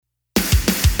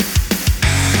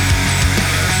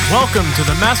Welcome to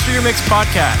the Master Your Mix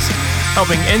podcast,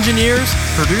 helping engineers,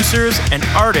 producers, and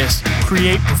artists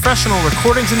create professional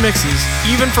recordings and mixes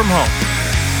even from home.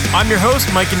 I'm your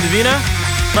host, Mike Indovina.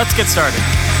 Let's get started.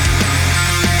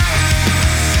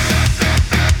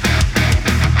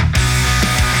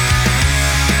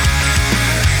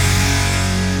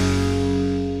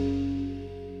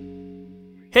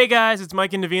 Hey guys, it's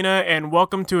Mike Indovina, and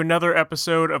welcome to another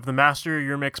episode of the Master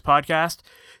Your Mix podcast.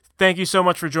 Thank you so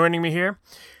much for joining me here.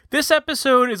 This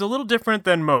episode is a little different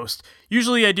than most.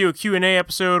 Usually I do a Q&A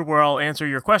episode where I'll answer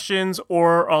your questions,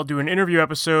 or I'll do an interview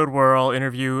episode where I'll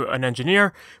interview an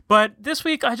engineer. But this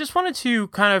week I just wanted to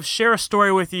kind of share a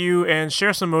story with you and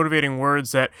share some motivating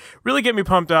words that really get me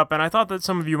pumped up, and I thought that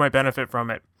some of you might benefit from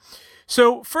it.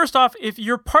 So first off, if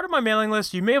you're part of my mailing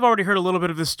list, you may have already heard a little bit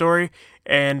of this story,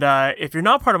 and if you're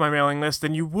not part of my mailing list,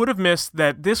 then you would have missed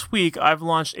that this week I've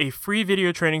launched a free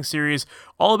video training series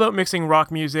all about mixing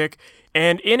rock music,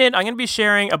 and in it I'm going to be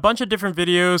sharing a bunch of different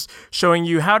videos showing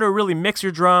you how to really mix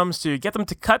your drums to get them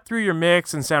to cut through your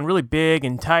mix and sound really big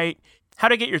and tight, how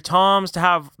to get your toms to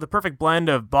have the perfect blend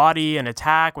of body and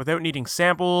attack without needing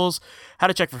samples, how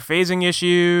to check for phasing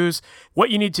issues, what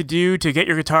you need to do to get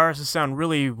your guitars to sound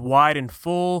really wide and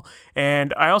full,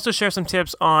 and I also share some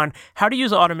tips on how to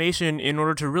use automation in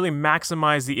order to really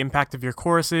maximize the impact of your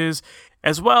choruses,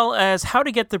 as well as how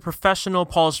to get the professional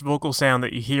polished vocal sound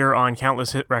that you hear on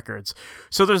countless hit records.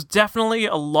 So there's definitely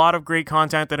a lot of great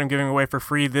content that I'm giving away for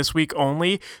free this week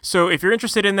only. So if you're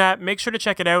interested in that, make sure to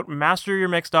check it out,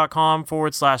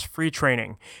 masteryourmix.com/free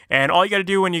training. And all you got to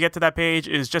do when you get to that page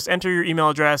is just enter your email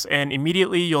address, and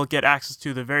immediately you'll get access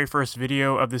to the very first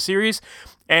video of the series.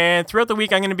 And throughout the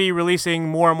week, I'm going to be releasing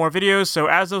more and more videos. So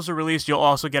as those are released, you'll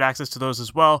also get access to those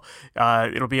as well.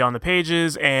 It'll be on the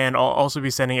pages, and I'll also be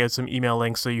sending out some email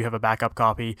links so you have a backup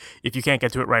copy if you can't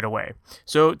get to it right away.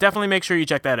 So definitely make sure you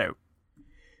check that out.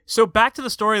 So back to the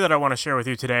story that I want to share with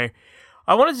you today.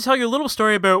 I wanted to tell you a little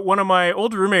story about one of my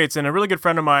old roommates and a really good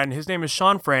friend of mine. His name is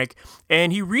Sean Frank,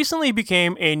 and he recently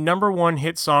became a #1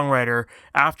 hit songwriter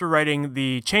after writing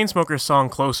the Chainsmokers song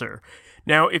Closer.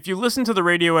 Now, if you listen to the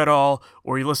radio at all,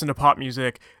 or you listen to pop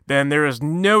music, then there is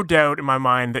no doubt in my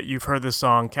mind that you've heard this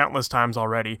song countless times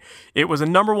already. It was a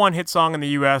 #1 hit song in the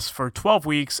US for 12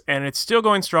 weeks, and it's still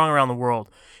going strong around the world.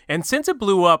 And since it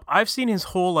blew up, I've seen his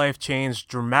whole life change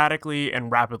dramatically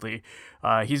and rapidly.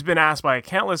 He's been asked by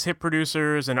countless hit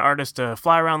producers and artists to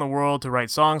fly around the world to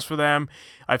write songs for them.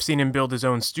 I've seen him build his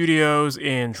own studios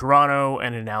in Toronto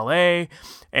and in LA.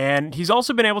 And he's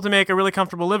also been able to make a really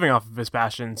comfortable living off of his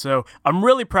passion. So I'm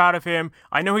really proud of him.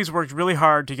 I know he's worked really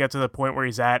hard to get to the point where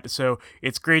he's at. So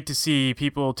it's great to see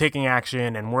people taking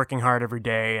action and working hard every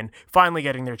day and finally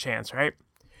getting their chance, right?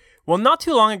 Well, not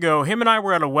too long ago, him and I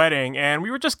were at a wedding, and we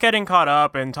were just getting caught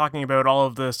up and talking about all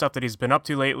of the stuff that he's been up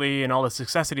to lately and all the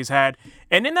success that he's had.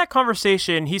 And in that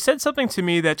conversation, he said something to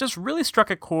me that just really struck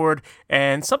a chord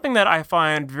and something that I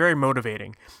find very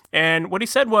motivating. And what he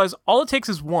said was, all it takes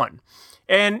is one.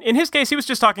 And in his case, he was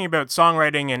just talking about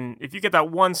songwriting, and if you get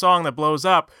that one song that blows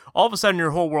up, all of a sudden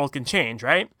your whole world can change,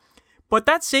 right? But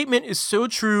that statement is so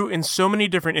true in so many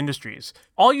different industries.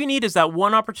 All you need is that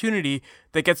one opportunity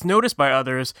that gets noticed by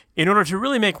others in order to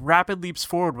really make rapid leaps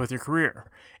forward with your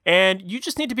career. And you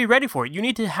just need to be ready for it. You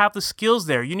need to have the skills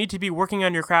there. You need to be working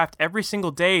on your craft every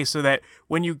single day so that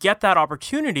when you get that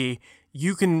opportunity,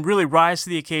 you can really rise to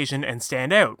the occasion and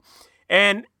stand out.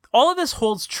 And all of this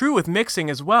holds true with mixing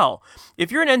as well. If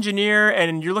you're an engineer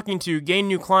and you're looking to gain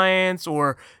new clients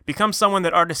or become someone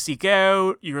that artists seek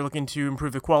out, you're looking to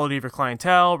improve the quality of your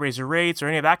clientele, raise your rates, or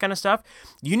any of that kind of stuff,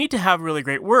 you need to have really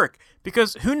great work,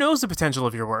 because who knows the potential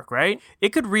of your work, right? It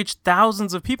could reach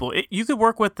thousands of people. You could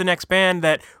work with the next band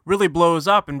that really blows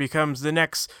up and becomes the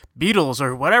next Beatles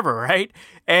or whatever, right?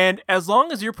 And as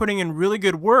long as you're putting in really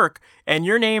good work and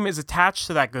your name is attached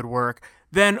to that good work,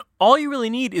 then all you really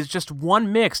need is just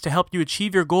one mix to help you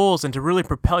achieve your goals and to really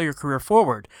propel your career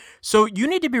forward. So you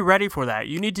need to be ready for that.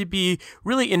 You need to be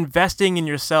really investing in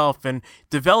yourself and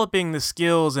developing the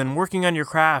skills and working on your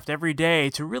craft every day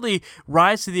to really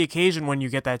rise to the occasion when you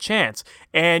get that chance.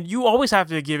 And you always have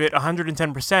to give it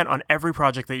 110% on every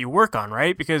project that you work on,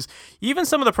 right? Because even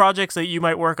some of the projects that you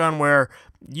might work on where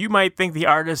you might think the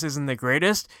artist isn't the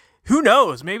greatest, who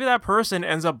knows? Maybe that person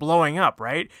ends up blowing up,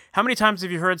 right? How many times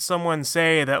have you heard someone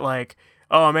say that, like,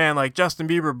 oh man, like Justin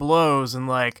Bieber blows and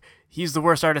like he's the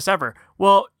worst artist ever?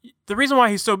 Well, the reason why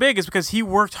he's so big is because he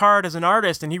worked hard as an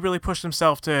artist and he really pushed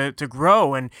himself to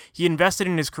grow, and he invested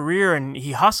in his career and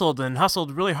he hustled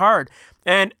really hard.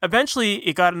 And eventually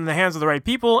it got in the hands of the right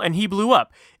people and he blew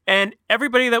up. And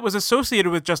everybody that was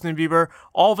associated with Justin Bieber,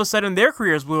 all of a sudden their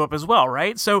careers blew up as well,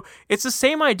 right? So it's the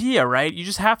same idea, right? You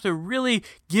just have to really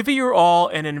give it your all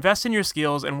and invest in your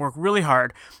skills and work really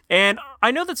hard. And I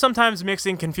know that sometimes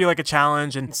mixing can feel like a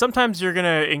challenge, and sometimes you're going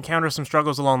to encounter some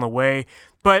struggles along the way,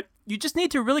 but you just need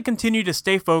to really continue to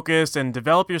stay focused and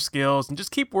develop your skills and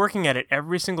just keep working at it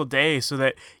every single day so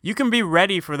that you can be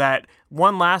ready for that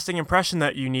one lasting impression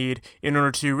that you need in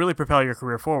order to really propel your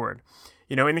career forward.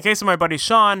 You know, in the case of my buddy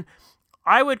Sean,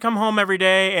 I would come home every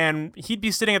day and he'd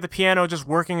be sitting at the piano just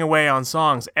working away on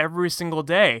songs every single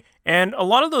day. And a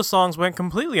lot of those songs went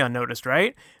completely unnoticed,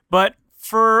 right? But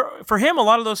for him, a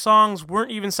lot of those songs weren't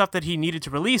even stuff that he needed to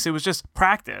release. It was just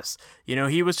practice. You know,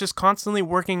 he was just constantly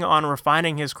working on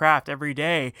refining his craft every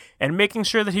day and making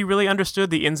sure that he really understood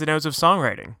the ins and outs of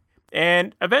songwriting.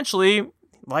 And eventually,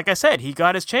 like I said, he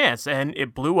got his chance and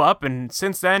it blew up. And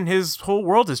since then, his whole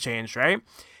world has changed, right?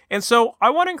 And so I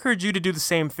want to encourage you to do the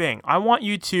same thing. I want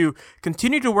you to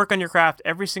continue to work on your craft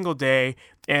every single day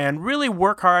and really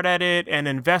work hard at it and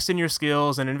invest in your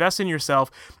skills and invest in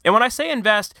yourself. And when I say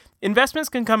invest, investments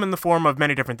can come in the form of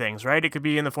many different things, right? It could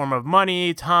be in the form of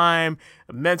money, time,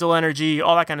 mental energy,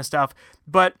 all that kind of stuff.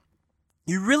 But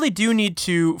you really do need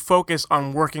to focus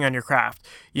on working on your craft.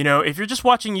 You know, if you're just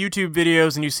watching YouTube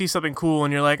videos and you see something cool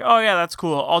and you're like, oh yeah, that's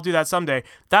cool, I'll do that someday,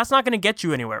 that's not going to get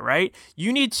you anywhere, right?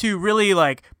 You need to really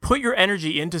put your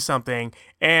energy into something.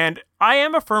 And I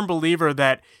am a firm believer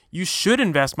that you should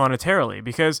invest monetarily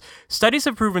because studies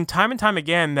have proven time and time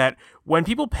again that when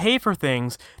people pay for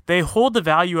things, they hold the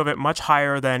value of it much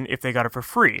higher than if they got it for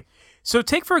free. So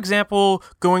take, for example,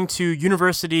 going to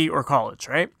university or college,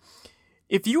 right?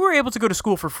 If you were able to go to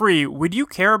school for free, would you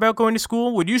care about going to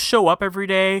school? Would you show up every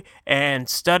day and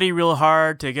study real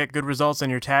hard to get good results on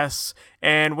your tests?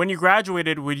 And when you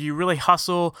graduated, would you really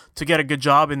hustle to get a good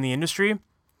job in the industry?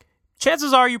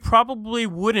 Chances are you probably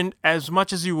wouldn't as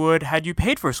much as you would had you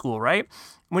paid for school, right?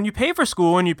 When you pay for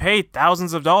school and you pay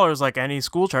thousands of dollars like any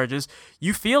school charges,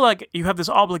 you feel like you have this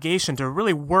obligation to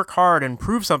really work hard and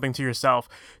prove something to yourself.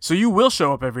 So you will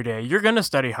show up every day. You're going to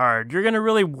study hard. You're going to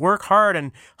really work hard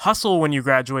and hustle when you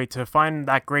graduate to find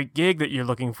that great gig that you're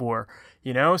looking for,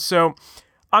 you know? So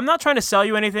I'm not trying to sell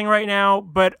you anything right now,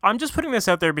 but I'm just putting this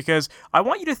out there because I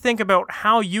want you to think about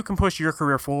how you can push your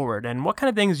career forward and what kind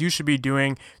of things you should be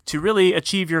doing to really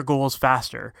achieve your goals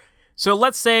faster. So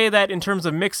let's say that in terms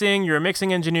of mixing, you're a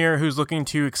mixing engineer who's looking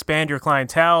to expand your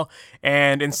clientele,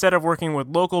 and instead of working with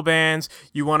local bands,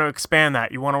 you want to expand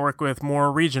that. You want to work with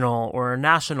more regional or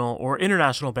national or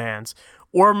international bands.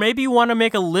 Or maybe you want to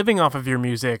make a living off of your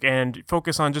music and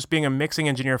focus on just being a mixing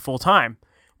engineer full time.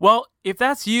 Well, if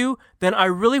that's you, then I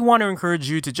really want to encourage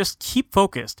you to just keep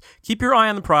focused, keep your eye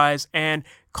on the prize, and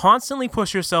constantly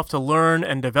push yourself to learn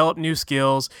and develop new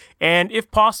skills, and if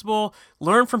possible,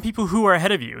 learn from people who are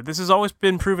ahead of you. This has always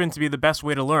been proven to be the best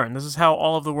way to learn. This is how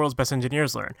all of the world's best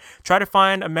engineers learn. Try to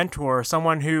find a mentor,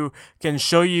 someone who can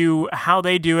show you how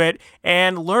they do it,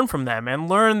 and learn from them, and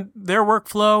learn their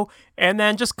workflow, and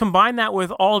then just combine that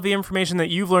with all of the information that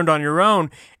you've learned on your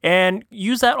own, and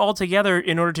use that all together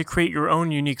in order to create your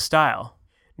own unique style.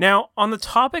 Now, on the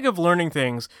topic of learning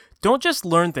things, don't just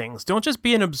learn things. Don't just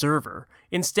be an observer.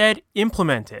 Instead,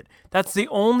 implement it. That's the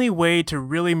only way to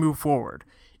really move forward.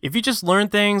 If you just learn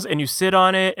things and you sit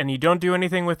on it and you don't do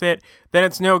anything with it, then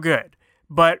it's no good.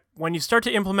 But when you start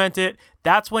to implement it,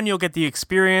 that's when you'll get the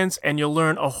experience and you'll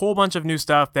learn a whole bunch of new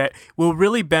stuff that will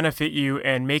really benefit you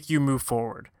and make you move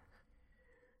forward.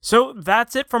 So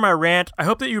that's it for my rant. I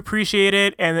hope that you appreciate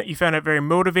it and that you found it very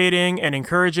motivating and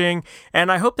encouraging.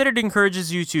 And I hope that it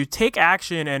encourages you to take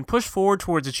action and push forward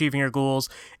towards achieving your goals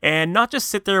and not just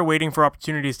sit there waiting for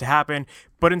opportunities to happen,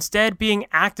 but instead being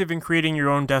active in creating your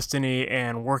own destiny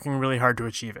and working really hard to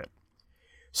achieve it.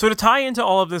 So to tie into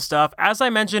all of this stuff, as I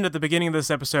mentioned at the beginning of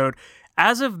this episode,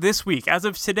 as of this week, as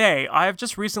of today, I have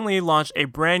just recently launched a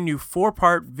brand new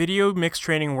 4-part video mix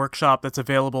training workshop that's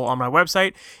available on my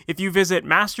website. If you visit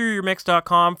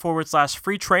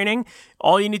masteryourmix.com/free training,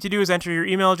 all you need to do is enter your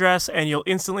email address and you'll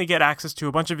instantly get access to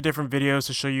a bunch of different videos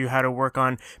to show you how to work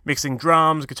on mixing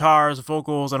drums, guitars,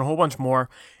 vocals, and a whole bunch more.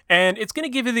 And it's going to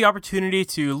give you the opportunity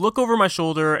to look over my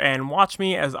shoulder and watch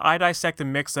me as I dissect a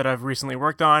mix that I've recently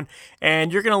worked on.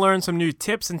 And you're going to learn some new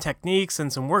tips and techniques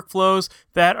and some workflows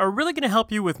that are really going to help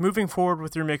you with moving forward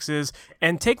with your mixes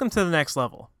and take them to the next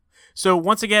level. So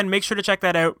once again, make sure to check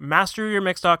that out,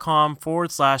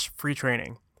 masteryourmix.com/free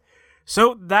training.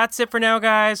 So that's it for now,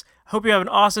 guys. Hope you have an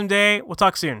awesome day. We'll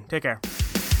talk soon. Take care.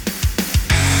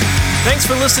 Thanks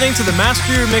for listening to the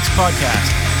Master Your Mix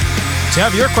podcast. To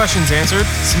have your questions answered,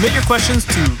 submit your questions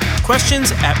to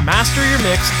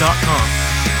questions@masteryourmix.com.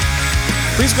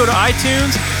 please go to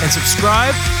iTunes and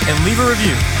subscribe and leave a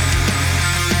review.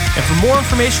 And for more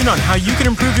information on how you can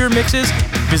improve your mixes,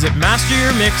 visit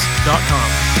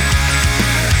masteryourmix.com.